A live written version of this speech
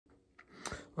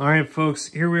All right, folks,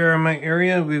 here we are in my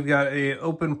area. We've got a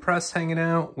open press hanging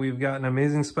out. We've got an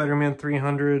Amazing Spider-Man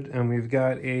 300, and we've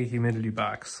got a humidity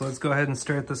box. So let's go ahead and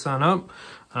start this on up.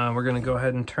 We're gonna go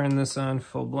ahead and turn this on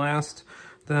full blast.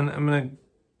 Then I'm gonna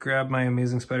grab my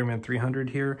Amazing Spider-Man 300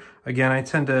 here. Again, I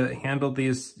tend to handle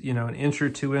these, an inch or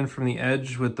two in from the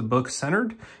edge with the book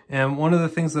centered. And one of the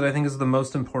things that I think is the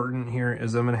most important here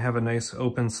is I'm gonna have a nice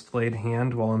open splayed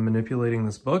hand while I'm manipulating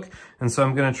this book. And so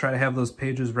I'm gonna try to have those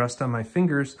pages rest on my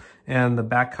fingers and the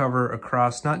back cover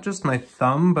across not just my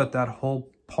thumb, but that whole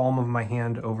palm of my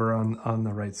hand over on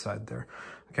the right side there.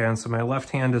 Okay, and so my left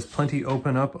hand is plenty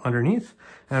open up underneath.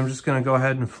 And I'm just gonna go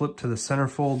ahead and flip to the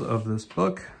centerfold of this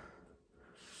book.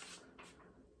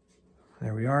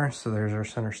 There we are, so there's our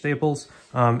center staples.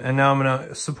 And now I'm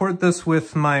gonna support this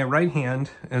with my right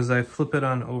hand as I flip it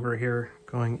on over here,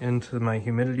 going into my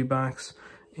humidity box,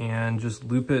 and just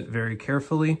loop it very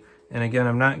carefully. And again,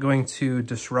 I'm not going to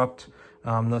disrupt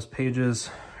those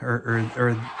pages or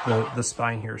the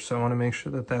spine here. So I wanna make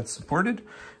sure that that's supported.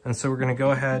 And so we're gonna go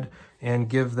ahead and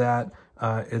give that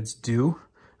its due,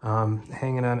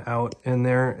 hanging on out in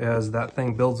there as that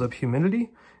thing builds up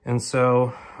humidity. And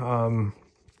so,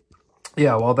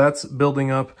 yeah, while that's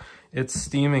building up its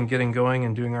steam and getting going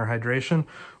and doing our hydration,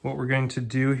 what we're going to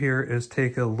do here is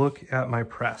take a look at my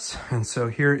press. And so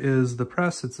here is the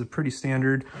press. It's a pretty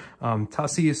standard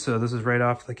Tussie. So this is right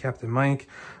off the Captain Mike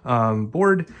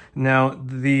board. Now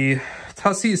the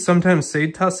Tussies sometimes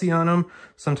say Tussie on them.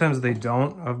 Sometimes they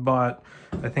don't. I've bought,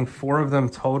 I think, 4 of them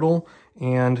total.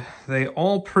 And they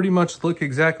all pretty much look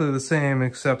exactly the same,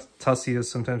 except Tussie is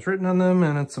sometimes written on them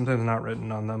and it's sometimes not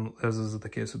written on them, as is the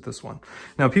case with this one.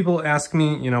 Now, people ask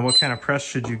me, what kind of press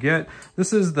should you get?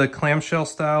 This is the clamshell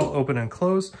style, open and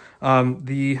close.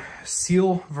 The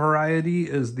seal variety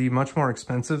is the much more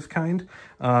expensive kind.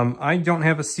 I don't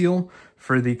have a seal.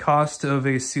 For the cost of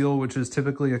a seal, which is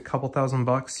typically a couple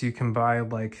 $1,000, you can buy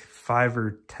like 5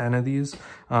 or 10 of these.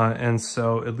 And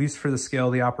so at least for the scale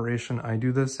of the operation I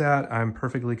do this at, I'm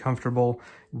perfectly comfortable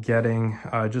getting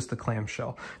just the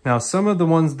clamshell. Now, some of the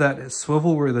ones that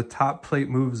swivel where the top plate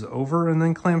moves over and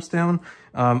then clamps down,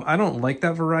 I don't like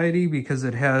that variety because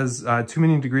it has too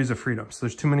many degrees of freedom. So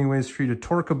there's too many ways for you to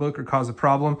torque a book or cause a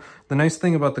problem. The nice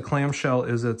thing about the clamshell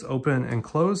is it's open and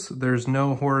close. There's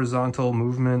no horizontal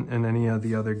movement in any of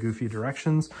the other goofy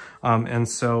directions. And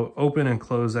so open and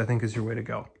close, I think, is your way to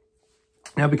go.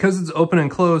 Now, because it's open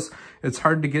and close, it's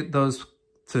hard to get those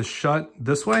to shut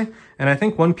this way. And I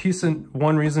think one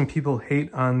reason people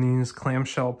hate on these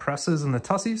clamshell presses and the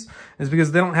Tussies is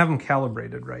because they don't have them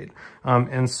calibrated right.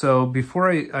 And so before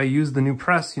I use the new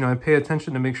press, I pay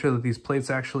attention to make sure that these plates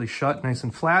actually shut nice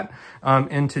and flat.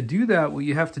 And to do that, what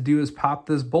you have to do is pop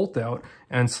this bolt out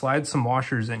and slide some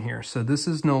washers in here. So this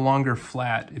is no longer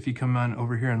flat. If you come on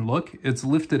over here and look, it's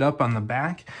lifted up on the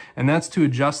back, and that's to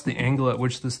adjust the angle at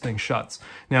which this thing shuts.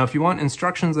 Now, if you want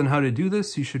instructions on how to do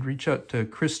this, you should reach out to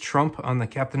Chris Trump on the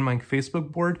Captain Mike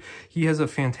Facebook board. He has a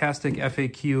fantastic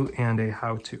FAQ and a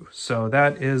how-to. So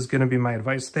that is gonna be my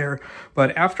advice there.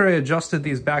 But after I adjusted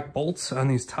these back bolts on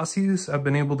these Tussies, I've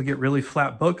been able to get really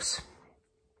flat books.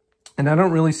 And I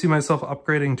don't really see myself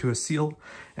upgrading to a seal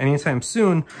anytime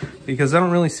soon because I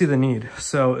don't really see the need.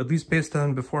 So at least based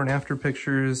on before and after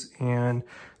pictures and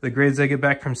the grades I get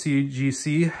back from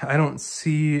CGC, I don't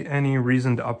see any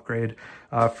reason to upgrade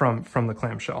from the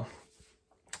clamshell.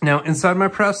 Now, inside my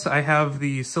press, I have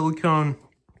the silicone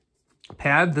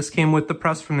pad. This came with the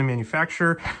press from the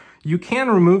manufacturer. You can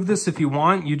remove this if you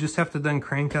want. You just have to then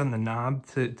crank on the knob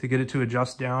to get it to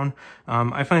adjust down.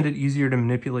 I find it easier to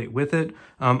manipulate with it.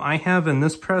 I have in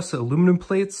this press aluminum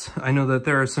plates. I know that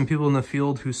there are some people in the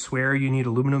field who swear you need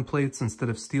aluminum plates instead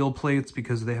of steel plates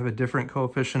because they have a different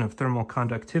coefficient of thermal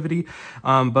conductivity.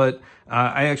 But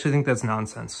I actually think that's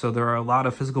nonsense. So there are a lot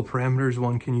of physical parameters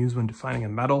one can use when defining a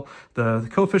metal. The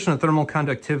coefficient of thermal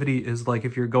conductivity is like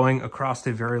if you're going across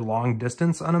a very long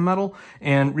distance on a metal.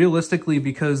 And realistically,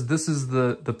 because this is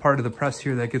the part of the press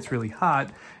here that gets really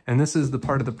hot, and this is the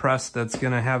part of the press that's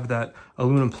going to have that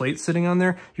aluminum plate sitting on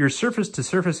there, your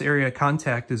surface-to-surface area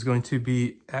contact is going to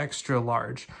be extra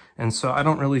large. And so I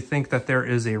don't really think that there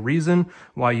is a reason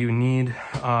why you need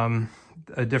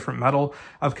a different metal.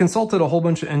 I've consulted a whole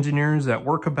bunch of engineers that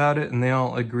work about it, and they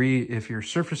all agree if your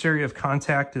surface area of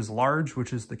contact is large,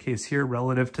 which is the case here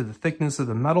relative to the thickness of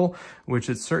the metal, which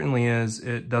it certainly is,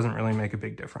 it doesn't really make a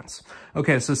big difference.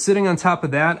 Okay, so sitting on top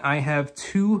of that, I have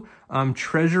 2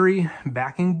 Treasury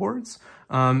backing boards.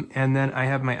 And then I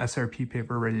have my SRP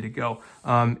paper ready to go.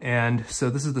 And so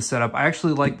this is the setup. I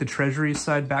actually like the Treasury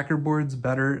side backer boards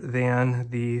better than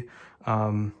the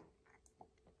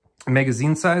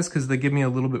magazine size because they give me a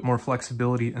little bit more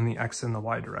flexibility in the X and the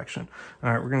Y direction.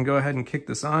 All right, we're gonna go ahead and kick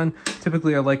this on.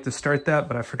 Typically I like to start that,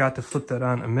 but I forgot to flip that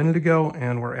on a minute ago,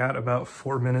 and we're at about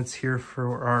 4 minutes here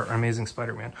for our Amazing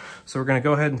Spider-Man. So we're gonna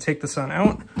go ahead and take this on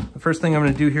out. The first thing I'm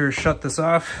gonna do here is shut this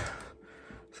off.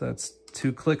 So that's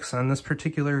 2 clicks on this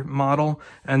particular model.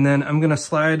 And then I'm gonna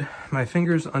slide my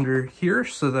fingers under here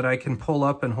so that I can pull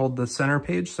up and hold the center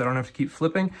page so I don't have to keep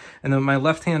flipping. And then with my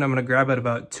left hand, I'm gonna grab it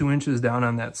about 2 inches down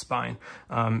on that spine.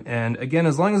 And again,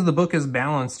 as long as the book is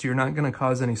balanced, you're not gonna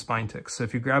cause any spine ticks. So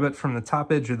if you grab it from the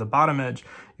top edge or the bottom edge,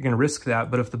 you're gonna risk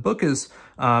that. But if the book is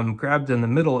grabbed in the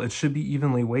middle, it should be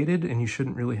evenly weighted and you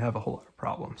shouldn't really have a whole lot of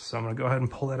problems. So I'm gonna go ahead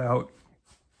and pull that out.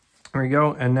 There we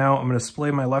go, and now I'm gonna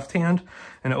splay my left hand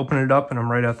and open it up, and I'm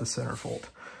right at the center fold.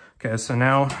 Okay, so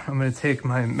now I'm gonna take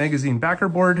my magazine backer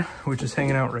board, which is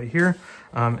hanging out right here,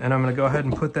 and I'm gonna go ahead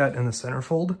and put that in the center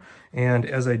fold. And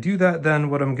as I do that, then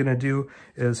what I'm gonna do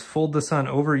is fold this on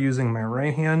over using my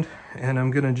right hand, and I'm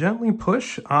gonna gently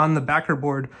push on the backer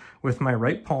board with my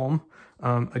right palm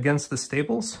against the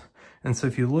staples. And so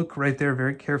if you look right there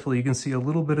very carefully, you can see a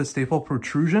little bit of staple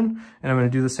protrusion, and I'm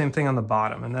gonna do the same thing on the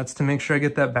bottom. And that's to make sure I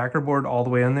get that backer board all the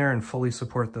way in there and fully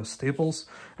support those staples.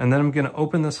 And then I'm gonna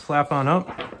open this flap on up,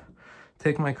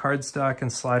 take my cardstock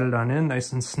and slide it on in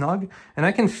nice and snug. And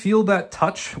I can feel that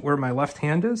touch where my left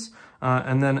hand is.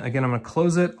 And then again, I'm gonna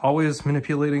close it, always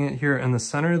manipulating it here in the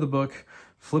center of the book,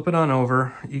 flip it on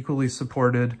over, equally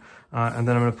supported, and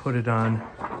then I'm gonna put it on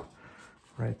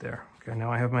right there. Okay,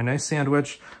 now I have my nice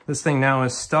sandwich. This thing now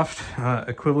is stuffed,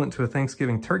 equivalent to a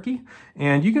Thanksgiving turkey.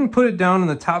 And you can put it down on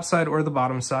the top side or the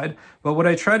bottom side. But what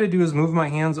I try to do is move my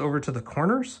hands over to the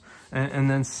corners and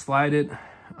then slide it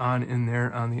on in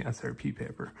there on the SRP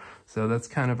paper. So that's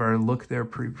kind of our look there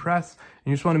pre-press. And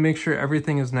you just want to make sure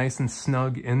everything is nice and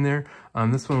snug in there.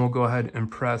 This one will go ahead and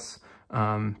press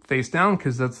face down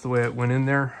because that's the way it went in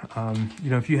there. You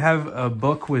know, if you have a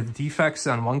book with defects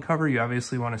on one cover, you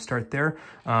obviously want to start there.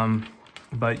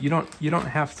 But you don't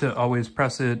have to always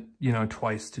press it, you know,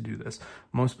 twice to do this.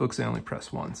 Most books I only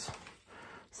press once.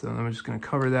 So I'm just going to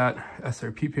cover that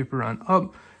SRP paper on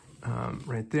up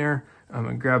right there. I'm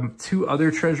going to grab 2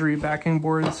 other Treasury backing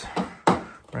boards,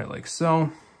 right like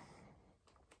so.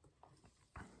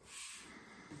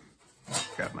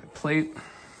 Grab my plate.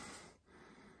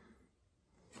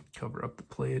 Cover up the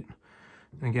plate.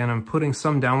 And again, I'm putting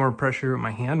some downward pressure with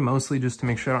my hand, mostly just to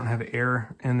make sure I don't have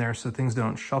air in there so things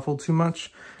don't shuffle too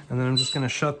much. And then I'm just gonna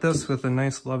shut this with a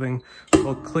nice loving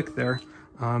little click there.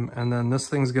 And then this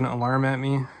thing's gonna alarm at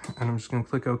me, and I'm just gonna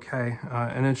click OK.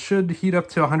 And it should heat up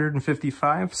to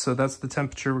 155, so that's the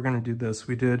temperature we're gonna do this.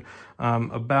 We did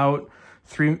about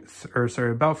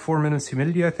 4 minutes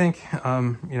humidity, I think.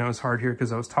 You know, it's hard here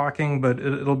because I was talking, but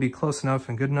it'll be close enough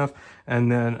and good enough.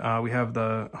 And then we have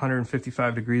the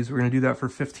 155 degrees. We're gonna do that for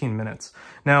 15 minutes.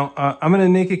 Now, I'm gonna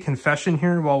make a confession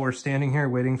here while we're standing here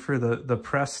waiting for the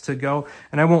press to go.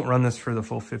 And I won't run this for the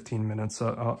full 15 minutes.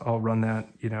 I'll run that,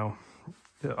 you know,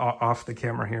 off the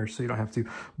camera here so you don't have to.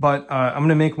 But I'm going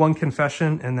to make one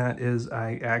confession, and that is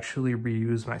I actually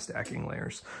reuse my stacking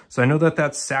layers. So I know that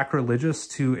that's sacrilegious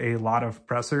to a lot of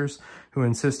pressers who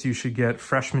insist you should get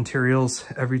fresh materials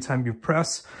every time you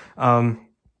press. I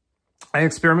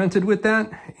experimented with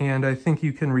that, and I think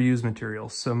you can reuse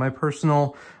materials. So my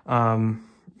personal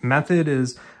method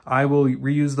is I will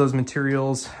reuse those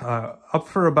materials up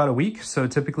for about a week. So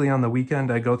typically on the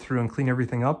weekend, I go through and clean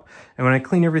everything up. And when I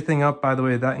clean everything up, by the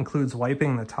way, that includes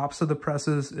wiping the tops of the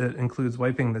presses. It includes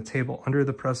wiping the table under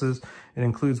the presses. It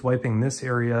includes wiping this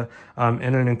area.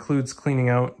 And it includes cleaning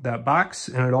out that box.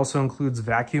 And it also includes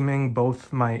vacuuming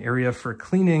both my area for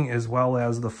cleaning as well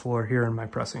as the floor here in my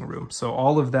pressing room. So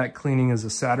all of that cleaning is a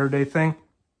Saturday thing.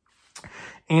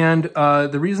 And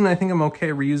the reason I think I'm okay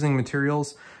reusing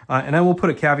materials, and I will put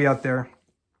a caveat there,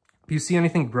 if you see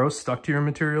anything gross stuck to your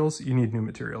materials, you need new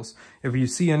materials. If you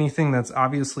see anything that's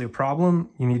obviously a problem,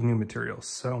 you need new materials.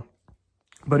 So,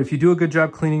 but if you do a good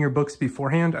job cleaning your books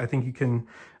beforehand, I think you can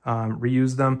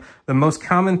reuse them. The most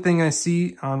common thing I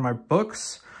see on my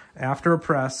books after a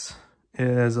press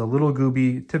is a little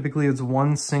gooby. Typically it's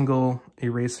one single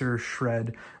eraser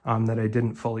shred that I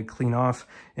didn't fully clean off.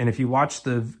 And if you watch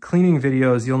the cleaning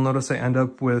videos, you'll notice I end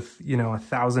up with, you know,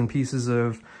 1,000 pieces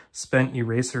of spent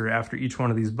eraser after each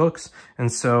one of these books. And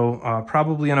so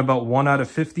probably in about 1 out of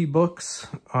 50 books,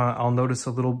 I'll notice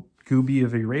a little gooby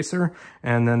of eraser,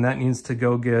 and then that needs to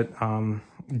go get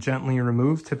gently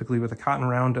removed, typically with a cotton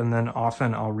round, and then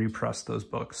often I'll repress those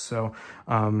books. So,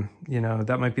 you know,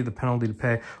 that might be the penalty to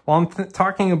pay. While I'm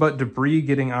talking about debris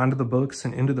getting onto the books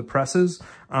and into the presses,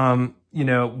 you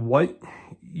know, what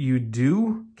you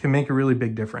do can make a really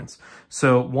big difference.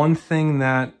 So one thing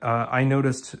that I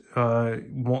noticed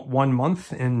 1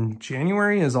 month in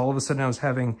January is all of a sudden I was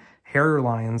having hair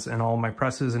lines in all my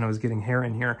presses and I was getting hair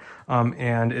in here.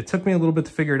 And it took me a little bit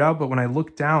to figure it out, but when I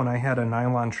looked down, I had a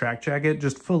nylon track jacket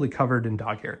just fully covered in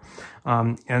dog hair.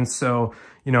 And so,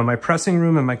 you know, my pressing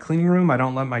room and my cleaning room, I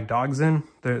don't let my dogs in.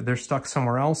 They're stuck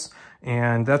somewhere else.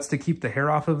 And that's to keep the hair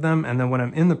off of them. And then when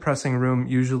I'm in the pressing room,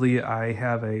 usually I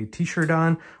have a t-shirt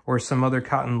on or some other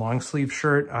cotton long sleeve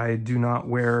shirt. I do not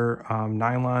wear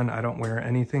nylon. I don't wear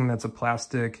anything that's a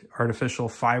plastic artificial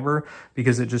fiber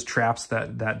because it just traps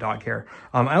that dog hair.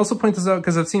 I also point this out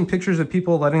because I've seen pictures of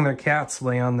people letting their cats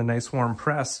lay on the nice warm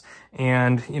press.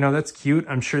 And, you know, that's cute.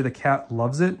 I'm sure the cat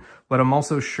loves it, but I'm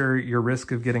also sure your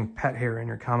risk of getting pet hair in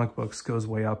your comic books goes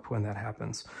way up when that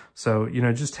happens. So, you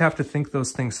know, just have to think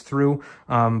those things through.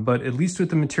 But at least with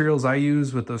the materials I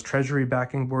use, with those Treasury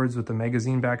backing boards, with the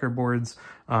magazine backer boards,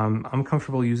 I'm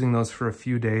comfortable using those for a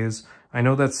few days. I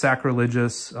know that's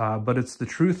sacrilegious, but it's the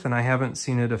truth, and I haven't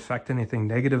seen it affect anything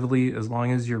negatively as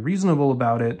long as you're reasonable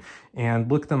about it and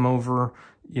look them over,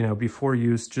 you know, before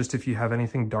use. Just if you have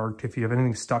anything dark, if you have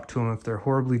anything stuck to them, if they're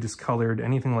horribly discolored,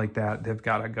 anything like that, they've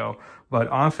got to go. But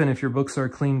often if your books are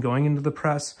clean going into the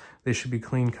press, they should be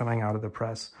clean coming out of the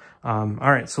press. All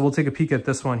right, so we'll take a peek at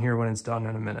this one here when it's done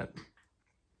in a minute.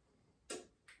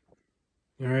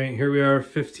 All right, here we are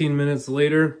 15 minutes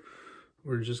later.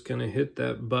 We're just gonna hit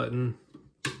that button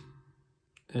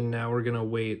and now we're gonna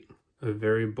wait a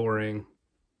very boring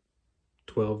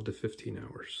 12 to 15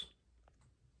 hours.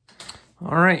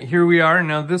 All right, here we are.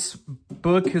 Now this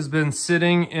book has been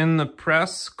sitting in the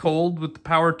press cold with the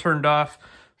power turned off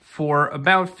for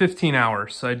about 15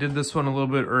 hours. So I did this one a little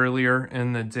bit earlier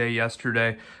in the day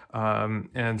yesterday.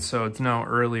 And so it's now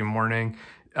early morning.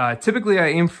 Typically I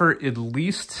aim for at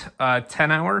least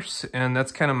 10 hours, and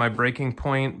that's kind of my breaking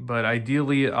point, but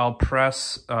ideally I'll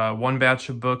press one batch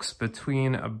of books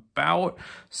between about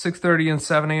 6:30 and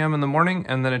 7 a.m. in the morning,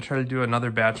 and then I try to do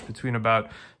another batch between about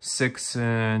 6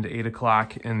 and 8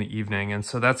 o'clock in the evening. And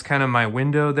so that's kind of my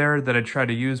window there that I try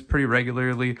to use pretty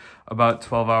regularly, about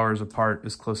 12 hours apart,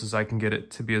 as close as I can get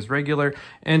it to be as regular,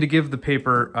 and to give the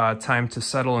paper time to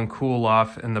settle and cool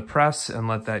off in the press and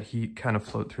let that heat kind of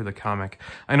float through the comic.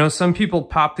 I know some people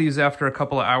pop these after a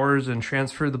couple of hours and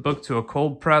transfer the book to a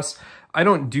cold press. I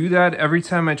don't do that. Every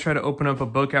time I try to open up a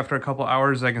book after a couple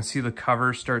hours, I can see the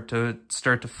cover start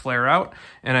to flare out.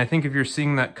 And I think if you're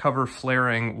seeing that cover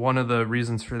flaring, one of the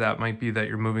reasons for that might be that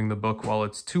you're moving the book while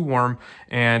it's too warm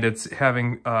and it's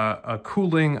having a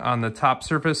cooling on the top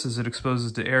surface as it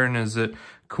exposes to air, and as it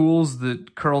cools,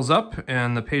 that curls up,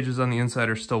 and the pages on the inside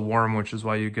are still warm, which is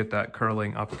why you get that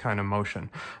curling up kind of motion.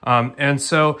 And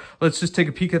so let's just take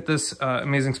a peek at this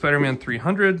Amazing Spider-Man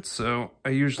 300. So I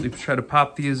usually try to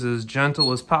pop these as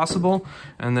gentle as possible,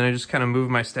 and then I just kind of move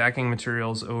my stacking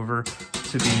materials over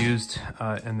to be used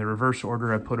in the reverse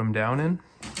order I put them down in.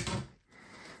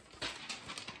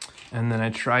 And then I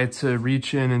try to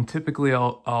reach in, and typically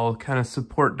I'll kind of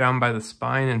support down by the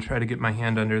spine and try to get my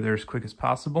hand under there as quick as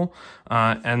possible.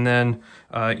 And then,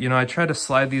 you know, I try to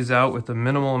slide these out with a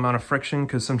minimal amount of friction,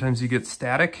 because sometimes you get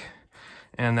static,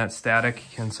 and that static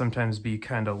can sometimes be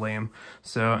kind of lame.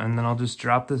 So, and then I'll just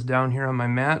drop this down here on my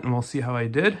mat and we'll see how I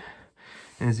did.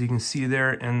 And as you can see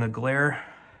there in the glare,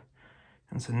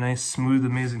 it's a nice smooth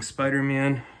Amazing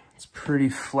Spider-Man. It's pretty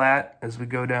flat as we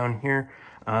go down here.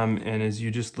 And as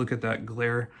you just look at that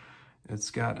glare, it's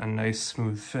got a nice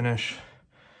smooth finish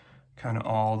kind of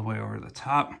all the way over the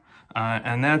top.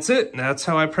 And that's it. That's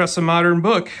how I press a modern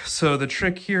book. So the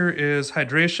trick here is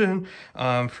hydration.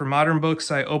 For modern books,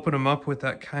 I open them up with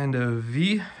that kind of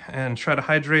V and try to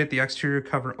hydrate the exterior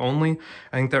cover only.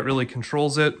 I think that really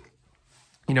controls it.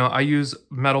 You know, I use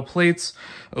metal plates,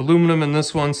 aluminum in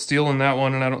this one, steel in that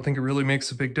one, and I don't think it really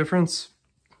makes a big difference.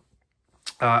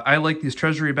 I like these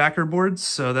Treasury backer boards,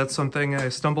 so that's something I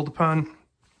stumbled upon,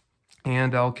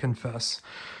 and I'll confess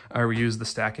I reuse the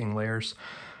stacking layers.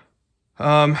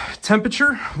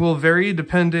 Temperature will vary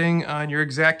depending on your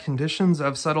exact conditions.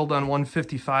 I've settled on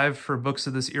 155 for books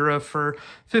of this era for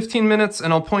 15 minutes,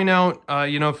 and I'll point out,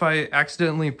 you know, if I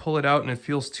accidentally pull it out and it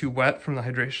feels too wet from the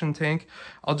hydration tank,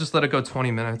 I'll just let it go 20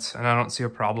 minutes, and I don't see a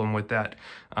problem with that.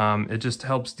 It just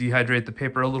helps dehydrate the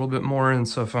paper a little bit more, and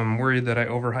so if I'm worried that I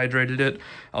overhydrated it,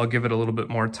 I'll give it a little bit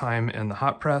more time in the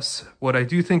hot press. What I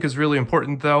do think is really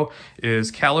important, though,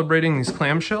 is calibrating these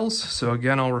clamshells. So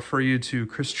again, I'll refer you to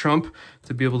Chris Trump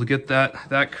to be able to get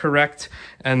that correct.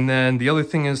 And then the other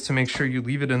thing is to make sure you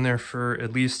leave it in there for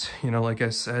at least, you know, like I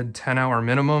said, 10-hour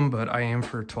minimum, but I aim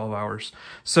for 12 hours.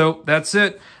 So that's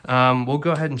it. We'll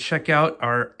go ahead and check out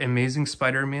our Amazing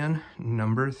Spider-Man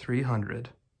number 300.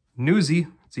 newsy.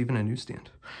 It's even a newsstand.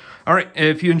 All right,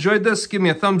 if you enjoyed this, give me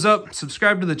a thumbs up,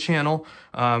 subscribe to the channel.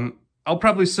 I'll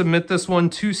probably submit this one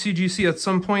to CGC at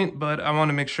some point, but I want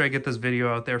to make sure I get this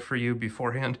video out there for you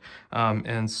beforehand.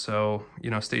 And so, you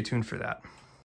know, stay tuned for that.